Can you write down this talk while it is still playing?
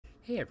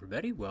Hey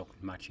everybody, welcome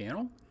to my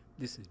channel.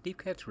 This is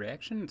Deep Cat's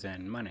Reactions,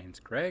 and my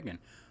name's Greg, and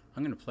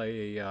I'm going to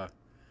play a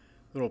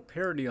little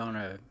parody on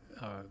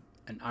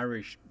an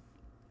Irish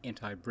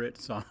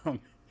anti-Brit song.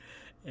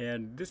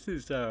 And this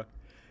is,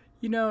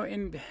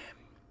 in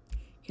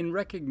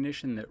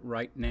recognition that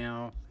right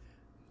now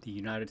the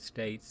United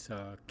States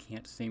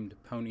can't seem to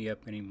pony up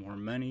any more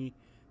money.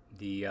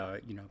 The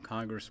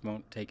Congress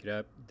won't take it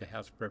up. The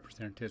House of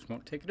Representatives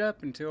won't take it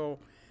up until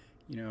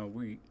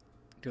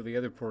till the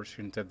other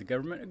portions of the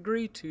government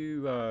agree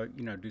to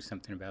do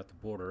something about the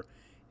border,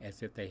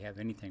 as if they have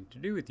anything to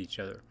do with each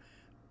other.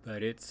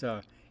 But it's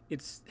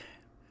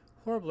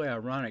horribly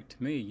ironic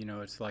to me.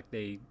 It's like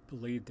they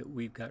believe that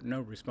we've got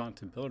no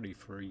responsibility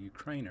for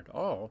Ukraine at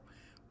all,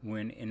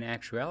 when in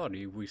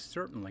actuality we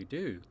certainly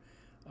do.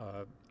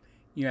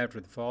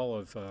 After the fall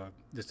of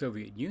the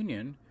Soviet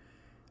Union,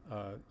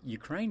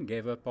 Ukraine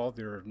gave up all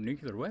their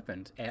nuclear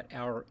weapons at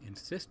our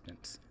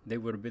insistence. They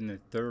would have been the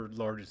third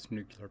largest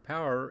nuclear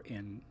power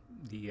in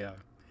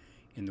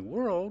the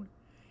world,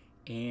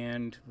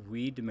 and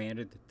we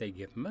demanded that they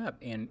give them up.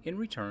 And in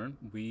return,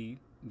 we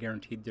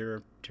guaranteed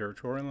their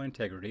territorial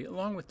integrity,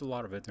 along with a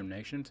lot of other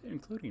nations,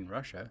 including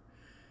Russia,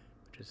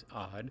 which is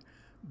odd.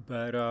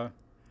 But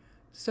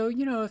so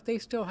if they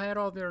still had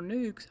all their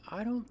nukes,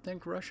 I don't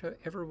think Russia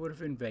ever would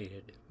have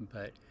invaded.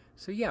 But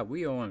so yeah,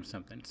 we owe them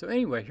something. So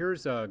anyway,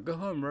 here's Go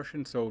Home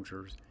Russian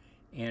Soldiers,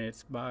 and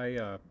it's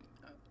by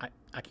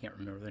I can't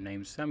remember the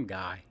name, some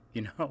guy,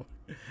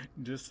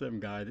 just some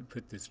guy that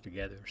put this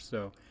together.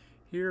 So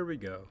here we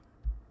go.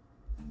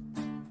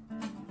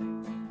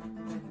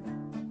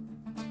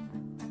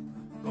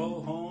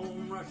 Go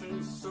home,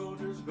 Russian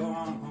soldiers, go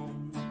on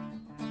home.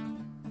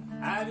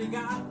 Have you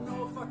got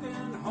no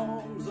fucking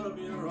homes of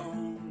your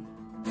own?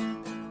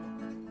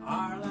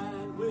 Our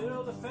land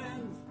will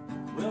defend,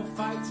 we'll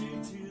fight you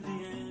to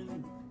the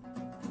end.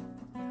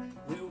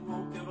 We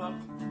won't give up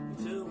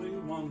until we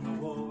won the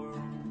war.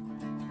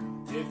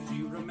 If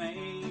you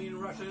remain,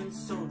 Russian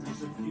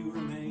soldiers, if you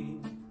remain,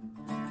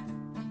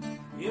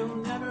 you'll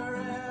never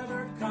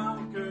ever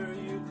conquer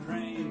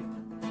Ukraine.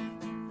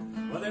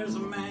 Well, there's a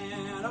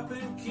man up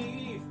in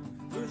Kiev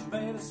who's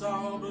made us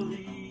all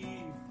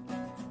believe.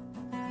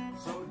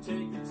 So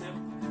take a tip,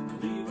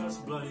 leave us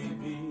bloody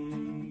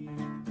be.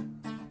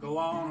 Go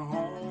on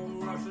home,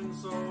 Russian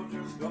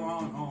soldiers, go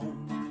on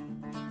home.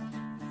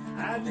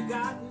 Have you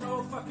got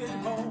no fucking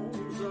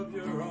homes of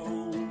your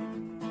own?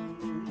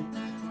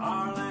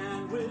 Our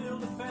land will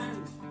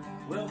defend,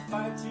 we'll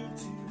fight you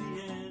to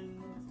the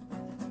end.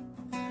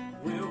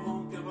 We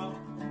won't give up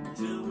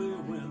till we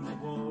win the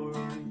war.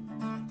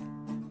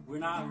 We're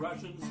not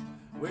Russians,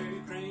 we're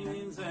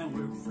Ukrainians, and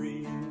we're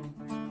free.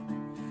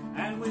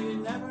 And we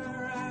never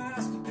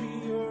asked to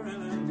be your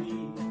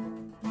enemy,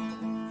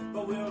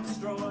 but we'll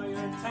destroy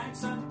your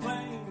tanks and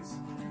planes.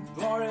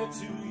 Glory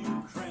to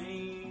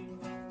Ukraine,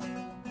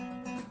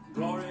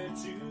 glory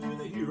to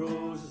the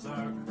heroes is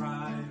our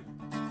cry.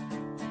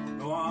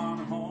 Go on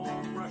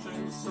home,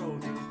 Russian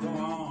soldiers, go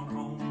on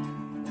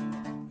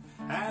home.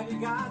 Have you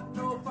got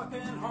no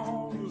fucking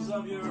homes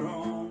of your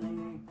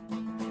own?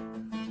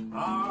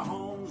 Our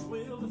homes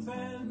we'll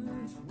defend,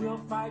 we'll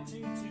fight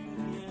you to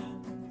the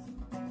end.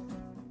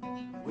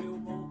 We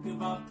won't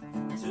give up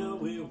until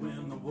we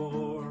win the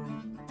war.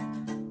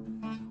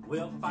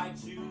 We'll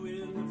fight you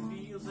in the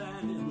fields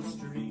and in the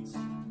streets,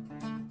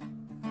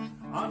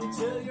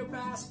 until your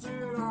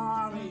bastard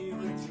army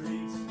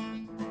retreats.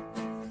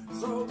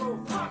 So go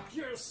fuck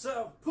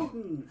yourself,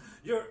 Putin,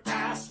 your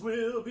ass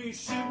will be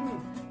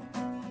shooting.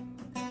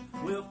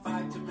 We'll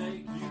fight to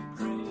make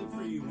Ukraine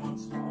free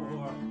once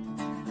more.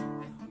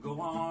 Go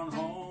on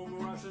home,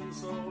 Russian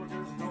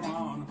soldiers, go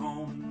on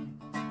home.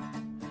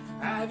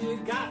 Have you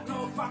got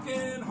no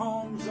fucking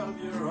homes of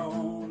your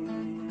own?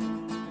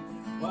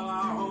 Well,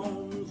 our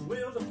homes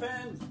will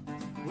defend,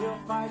 we'll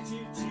fight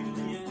you to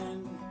the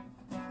end.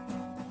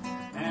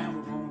 And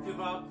we won't give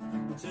up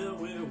until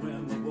we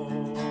win the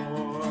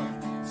war.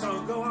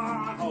 So go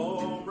on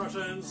home,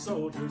 Russian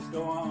soldiers,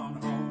 go on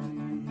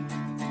home.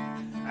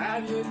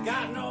 Have you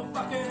got no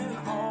fucking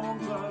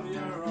homes of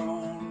your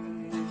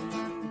own?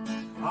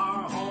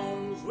 Our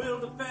homes will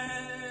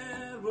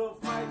defend, we'll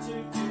fight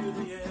you to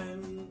the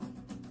end.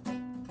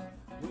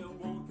 We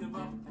won't give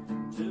up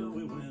until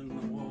we win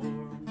the war.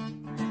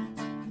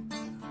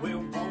 We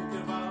won't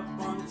give up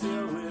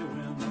until we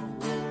win the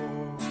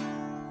war.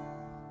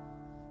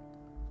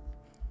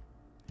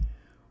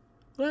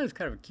 Well, that was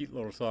kind of a cute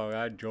little song.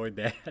 I enjoyed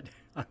that.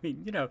 I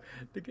mean,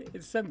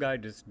 it's some guy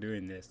just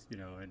doing this,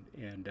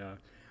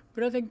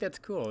 but I think that's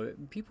cool.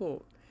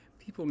 People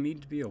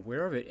need to be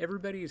aware of it.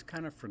 Everybody's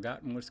kind of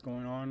forgotten what's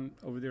going on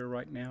over there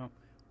right now,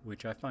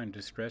 which I find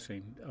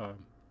distressing.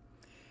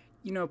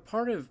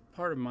 Part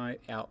of my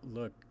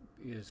outlook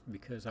is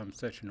because I'm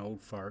such an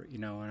old fart,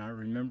 and I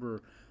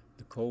remember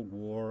the Cold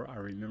War. I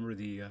remember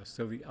the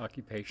Soviet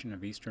occupation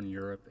of Eastern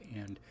Europe,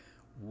 and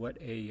what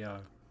a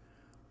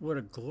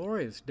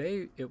glorious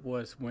day it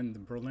was when the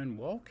Berlin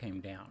Wall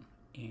came down.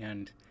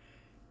 And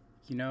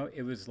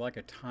it was like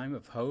a time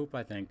of hope.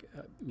 I think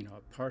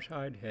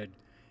apartheid had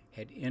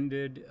had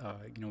ended,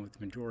 you know, with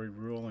majority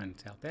rule in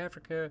South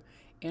Africa,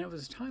 and it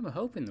was a time of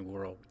hope in the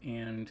world.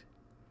 And,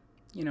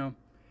 you know,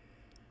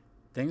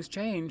 things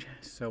change.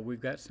 So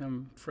we've got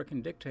some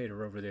frickin'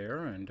 dictator over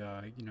there, and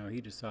you know,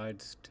 he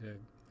decides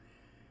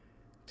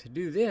to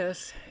do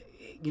this,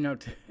 you know,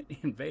 to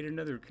invade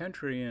another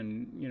country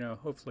and, you know,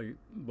 hopefully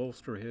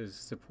bolster his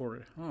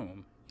support at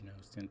home, you know,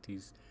 since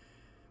he's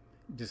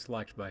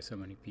disliked by so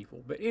many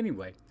people. But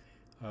anyway,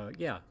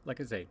 yeah, like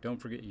I say, don't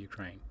forget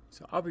Ukraine.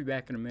 So I'll be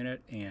back in a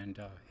minute, and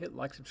hit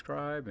like,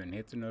 subscribe, and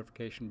hit the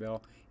notification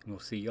bell, and we'll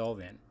see y'all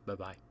then.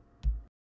 Bye-bye.